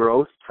nerve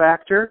growth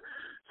factor,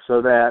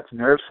 so that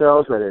nerve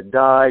cells that had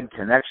died,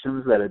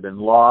 connections that had been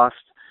lost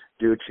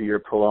due to your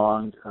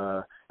prolonged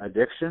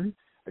addiction,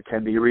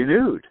 can be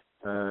renewed,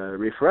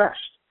 refreshed.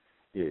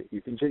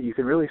 You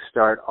can really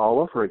start all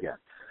over again.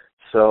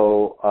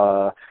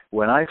 So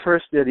when I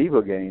first did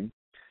ibogaine,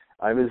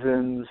 I was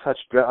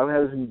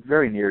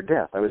very near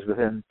death. I was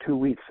within 2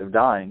 weeks of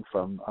dying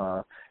from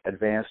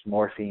advanced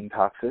morphine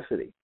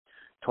toxicity.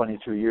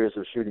 22 years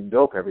of shooting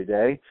dope every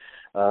day.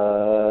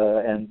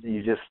 And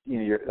you just,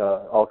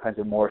 all kinds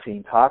of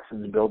morphine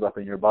toxins build up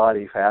in your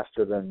body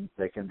faster than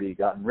they can be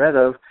gotten rid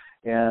of.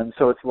 And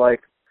so it's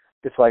like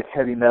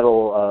heavy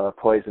metal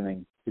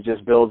poisoning. It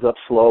just builds up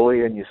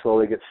slowly, and you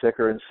slowly get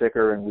sicker and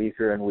sicker and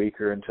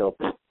weaker until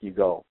you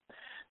go.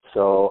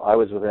 So I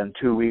was within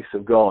 2 weeks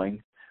of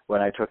going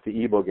when I took the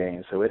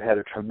ibogaine. So it had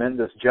a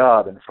tremendous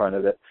job in front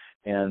of it.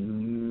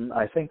 And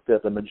I think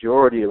that the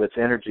majority of its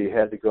energy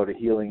had to go to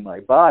healing my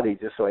body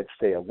just so I'd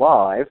stay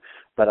alive.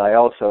 But I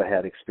also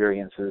had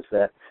experiences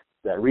that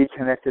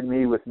reconnected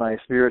me with my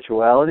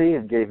spirituality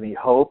and gave me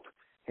hope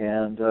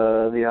and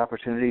the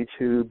opportunity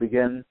to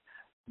begin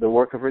the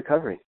work of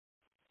recovery.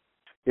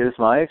 It is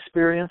my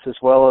experience, as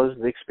well as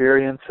the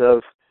experience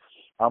of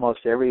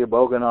almost every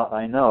ibogaine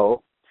I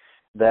know,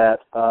 that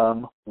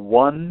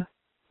one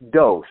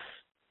dose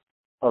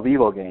of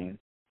ibogaine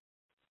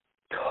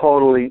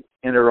totally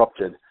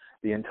interrupted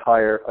the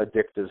entire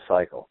addictive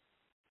cycle.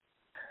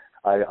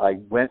 I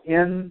went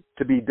in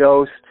to be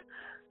dosed,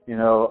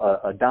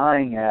 a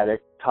dying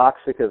addict,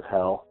 toxic as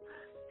hell,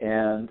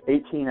 and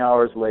 18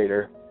 hours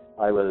later,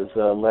 I was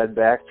led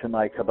back to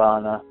my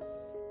cabana,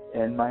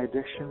 and my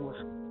addiction was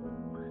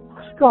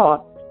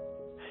gone.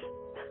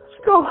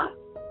 It's gone.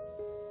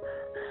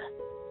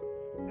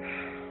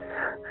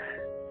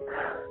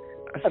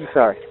 I'm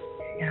sorry.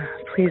 Yeah,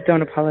 please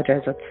don't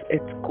apologize.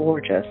 It's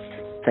gorgeous.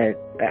 It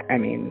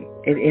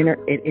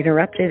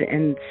interrupted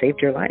and saved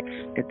your life.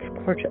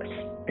 It's gorgeous.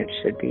 It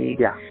should be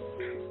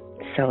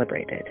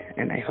celebrated,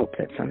 and I hope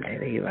that someday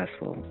the U.S.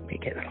 will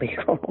make it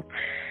legal.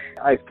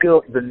 I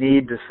feel the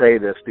need to say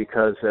this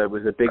because it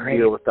was a big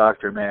deal with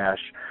Dr. Mash,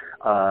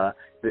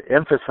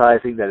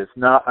 emphasizing that it's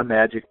not a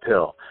magic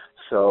pill.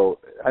 So,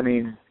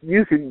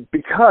 you can,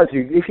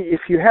 if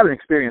you have an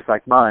experience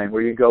like mine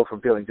where you go from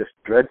feeling just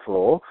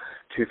dreadful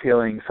to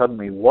feeling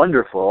suddenly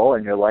wonderful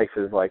and your life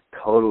is like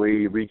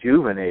totally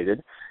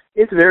rejuvenated,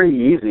 it's very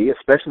easy,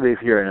 especially if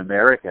you're an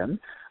American,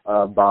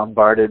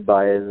 bombarded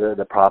by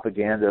the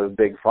propaganda of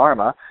Big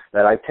Pharma,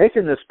 that I've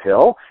taken this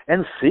pill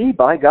and see,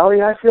 by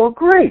golly, I feel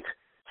great.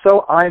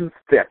 So I'm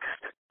fixed.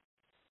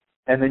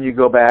 And then you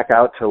go back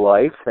out to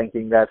life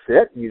thinking that's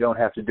it, and you don't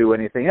have to do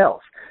anything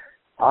else.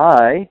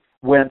 I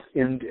went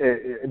and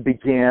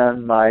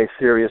began my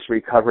serious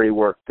recovery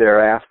work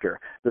thereafter.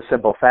 The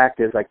simple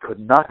fact is I could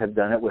not have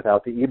done it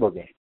without the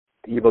ibogaine.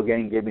 The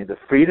ibogaine gave me the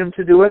freedom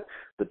to do it,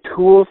 the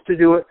tools to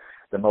do it,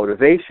 the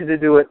motivation to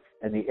do it,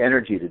 and the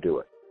energy to do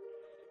it.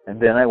 And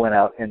then I went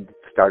out and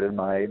started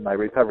my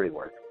recovery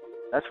work.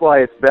 That's why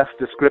its best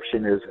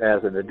description is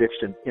as an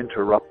addiction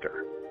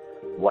interrupter.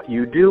 What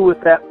you do with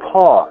that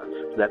pause,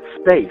 that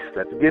space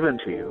that's given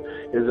to you,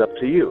 is up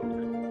to you.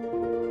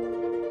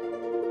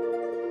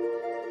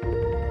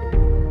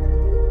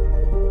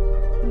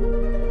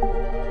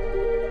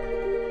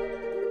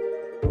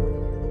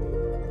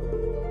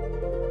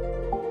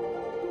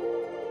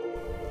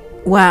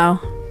 Wow.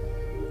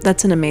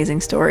 That's an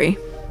amazing story.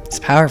 It's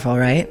powerful,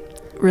 right?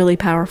 Really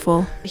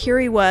powerful. Here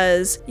he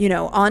was,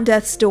 on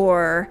death's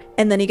door,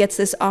 and then he gets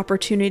this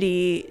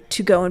opportunity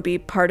to go and be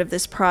part of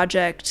this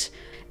project,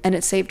 and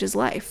it saved his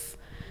life.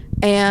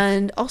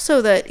 And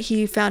also that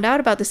he found out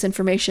about this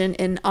information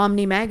in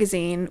Omni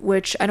magazine,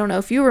 which I don't know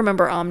if you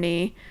remember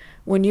Omni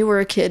when you were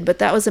a kid, but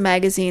that was a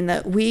magazine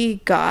that we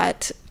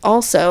got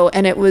also,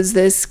 and it was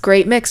this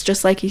great mix,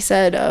 just like he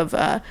said, of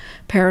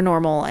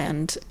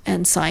paranormal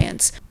and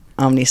science.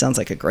 Omni sounds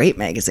like a great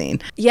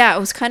magazine. Yeah, it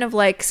was kind of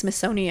like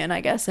Smithsonian,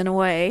 I guess, in a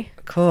way.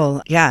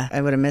 Cool. Yeah,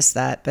 I would have missed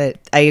that. But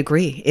I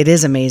agree. It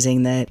is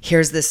amazing that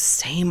here's this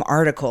same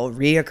article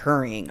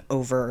reoccurring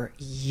over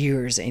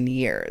years and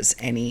years.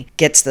 And he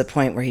gets to the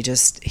point where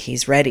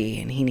he's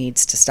ready and he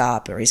needs to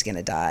stop or he's going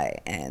to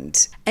die.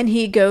 And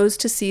he goes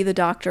to see the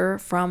doctor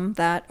from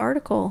that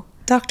article.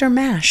 Dr.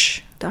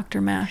 Mash.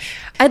 Dr. Mash.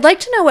 I'd like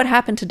to know what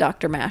happened to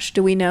Dr. Mash.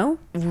 Do we know?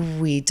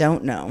 We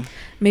don't know.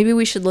 Maybe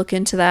we should look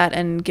into that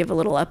and give a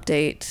little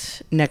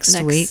update next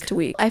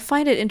week. I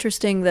find it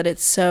interesting that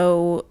it's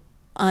so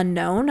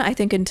unknown. I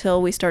think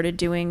until we started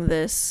doing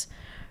this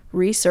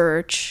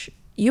research,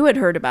 you had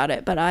heard about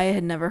it, but I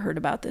had never heard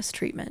about this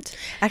treatment.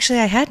 Actually,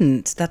 I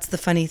hadn't. That's the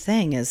funny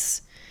thing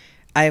is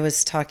I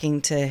was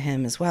talking to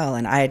him as well,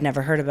 and I had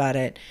never heard about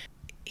it.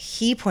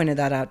 He pointed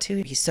that out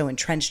too. He's so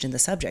entrenched in the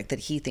subject that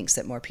he thinks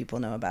that more people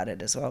know about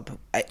it as well.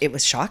 But it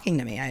was shocking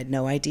to me. I had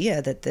no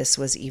idea that this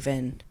was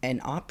even an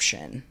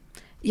option.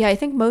 Yeah, I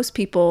think most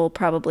people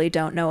probably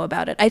don't know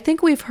about it. I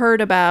think we've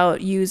heard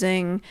about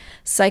using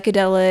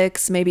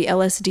psychedelics, maybe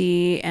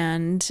LSD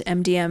and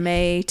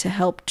MDMA to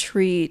help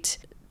treat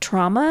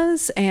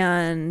traumas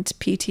and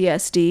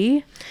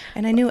PTSD.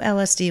 And I knew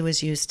LSD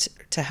was used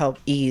to help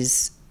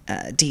ease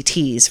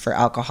DTs for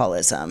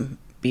alcoholism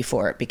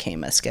before it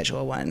became a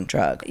Schedule I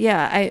drug.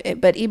 Yeah,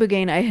 but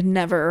ibogaine I had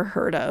never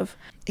heard of.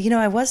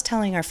 I was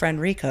telling our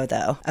friend Rico,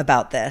 though,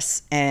 about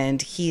this,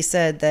 and he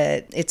said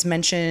that it's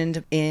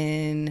mentioned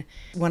in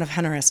one of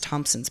Hunter S.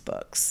 Thompson's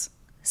books.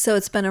 So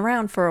it's been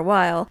around for a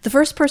while. The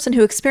first person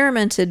who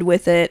experimented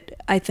with it,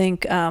 I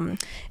think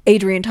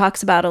Adrian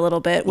talks about a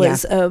little bit,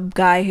 was a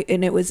guy,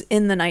 and it was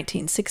in the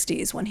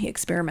 1960s when he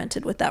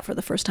experimented with that for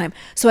the first time.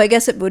 So I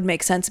guess it would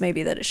make sense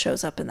maybe that it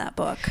shows up in that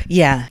book.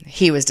 Yeah,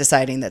 he was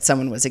deciding that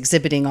someone was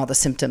exhibiting all the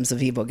symptoms of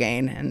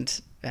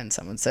ibogaine, and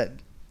someone said,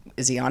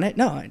 is he on it?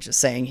 No, I'm just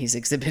saying he's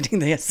exhibiting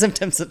the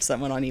symptoms of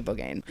someone on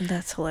ibogaine.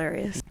 That's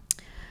hilarious.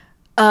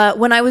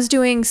 When I was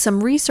doing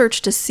some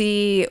research to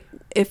see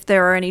if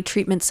there are any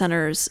treatment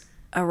centers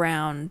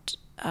around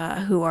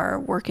who are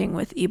working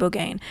with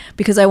ibogaine,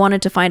 because I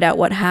wanted to find out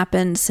what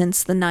happened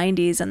since the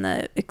 90s and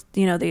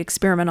the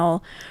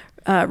experimental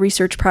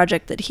research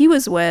project that he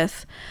was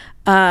with.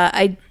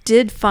 I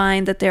did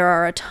find that there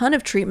are a ton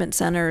of treatment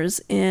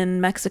centers in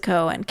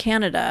Mexico and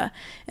Canada.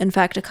 In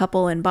fact, a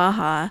couple in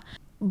Baja.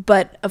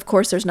 But of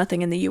course, there's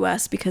nothing in the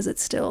U.S. because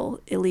it's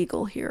still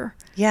illegal here.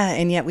 Yeah,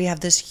 and yet we have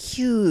this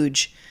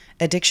huge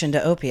addiction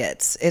to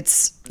opiates.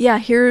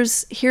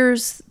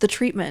 Here's the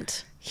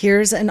treatment.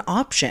 Here's an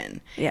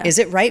option. Yeah. Is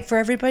it right for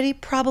everybody?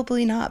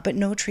 Probably not, but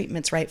no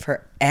treatment's right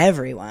for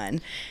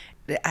everyone.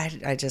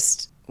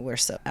 We're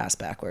so ass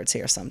backwards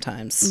here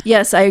sometimes.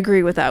 Yes, I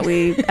agree with that.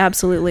 We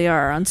absolutely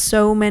are on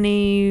so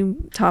many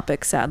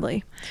topics,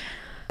 sadly.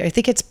 I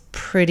think it's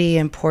pretty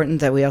important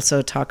that we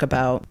also talk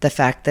about the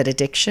fact that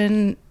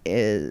addiction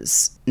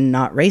is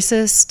not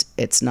racist,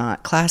 it's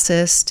not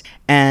classist,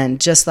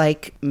 and just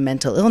like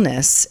mental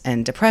illness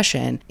and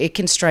depression, it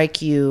can strike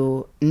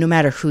you no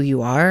matter who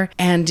you are,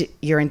 and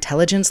your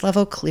intelligence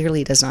level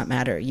clearly does not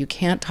matter. You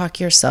can't talk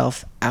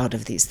yourself out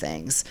of these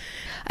things.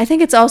 I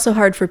think it's also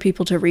hard for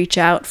people to reach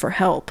out for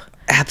help.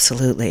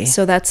 Absolutely.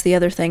 So that's the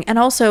other thing. And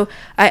also,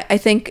 I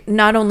think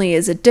not only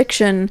is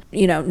addiction,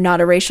 not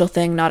a racial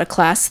thing, not a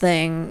class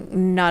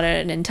thing, not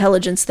an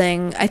intelligence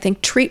thing, I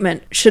think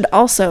treatment should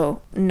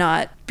also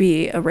not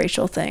be a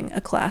racial thing, a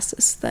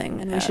classist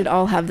thing. And we should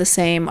all have the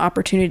same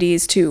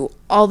opportunities to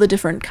all the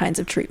different kinds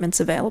of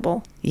treatments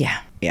available. Yeah.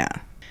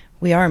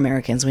 We are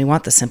Americans. We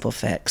want the simple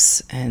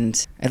fix.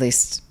 And at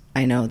least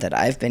I know that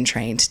I've been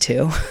trained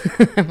to.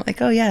 I'm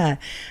like, oh yeah,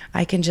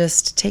 I can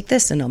just take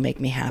this and it'll make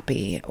me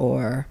happy.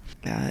 Or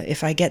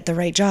if I get the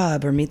right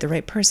job or meet the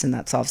right person,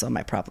 that solves all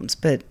my problems.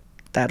 But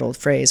that old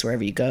phrase,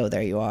 wherever you go,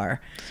 there you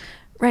are.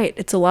 Right.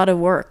 It's a lot of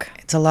work.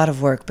 It's a lot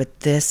of work,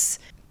 but this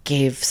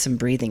gave some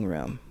breathing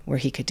room where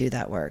he could do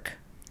that work.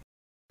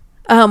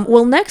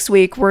 Well, next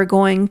week, we're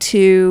going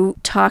to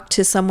talk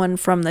to someone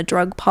from the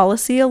Drug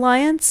Policy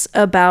Alliance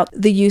about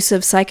the use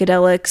of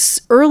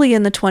psychedelics early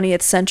in the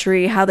 20th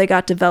century, how they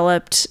got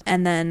developed,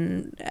 and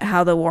then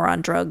how the war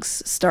on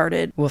drugs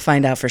started. We'll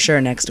find out for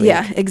sure next week.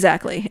 Yeah,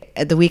 exactly.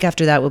 The week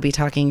after that, we'll be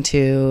talking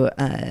to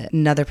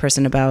another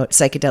person about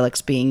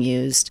psychedelics being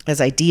used as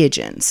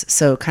ideogens.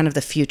 So kind of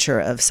the future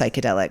of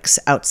psychedelics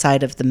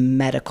outside of the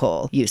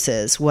medical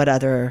uses. What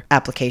other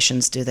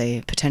applications do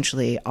they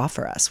potentially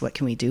offer us? What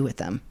can we do with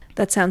them?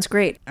 That sounds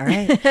great. All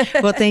right.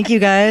 Well, thank you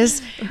guys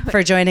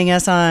for joining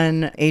us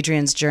on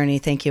Adrian's journey.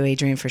 Thank you,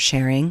 Adrian, for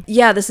sharing.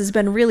 Yeah, this has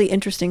been really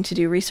interesting to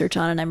do research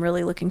on, and I'm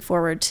really looking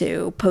forward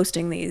to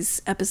posting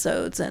these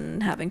episodes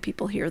and having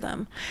people hear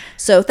them.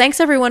 So thanks,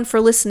 everyone, for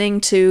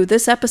listening to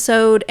this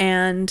episode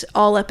and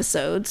all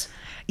episodes.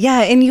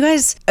 Yeah, and you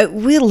guys,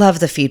 we love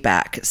the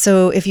feedback.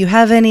 So if you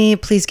have any,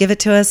 please give it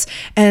to us.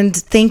 And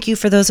thank you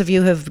for those of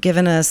you who have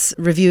given us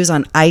reviews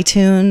on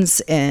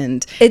iTunes.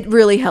 And it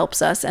really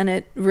helps us, and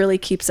it really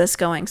keeps us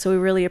going. So we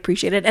really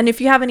appreciate it. And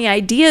if you have any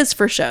ideas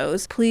for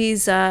shows,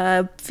 please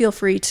feel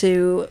free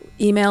to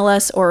email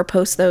us or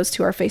post those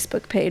to our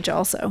Facebook page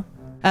also.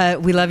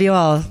 We love you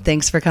all.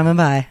 Thanks for coming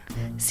by.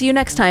 See you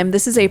next time.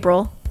 This is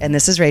April. And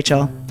this is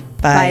Rachel.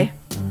 Bye. Bye.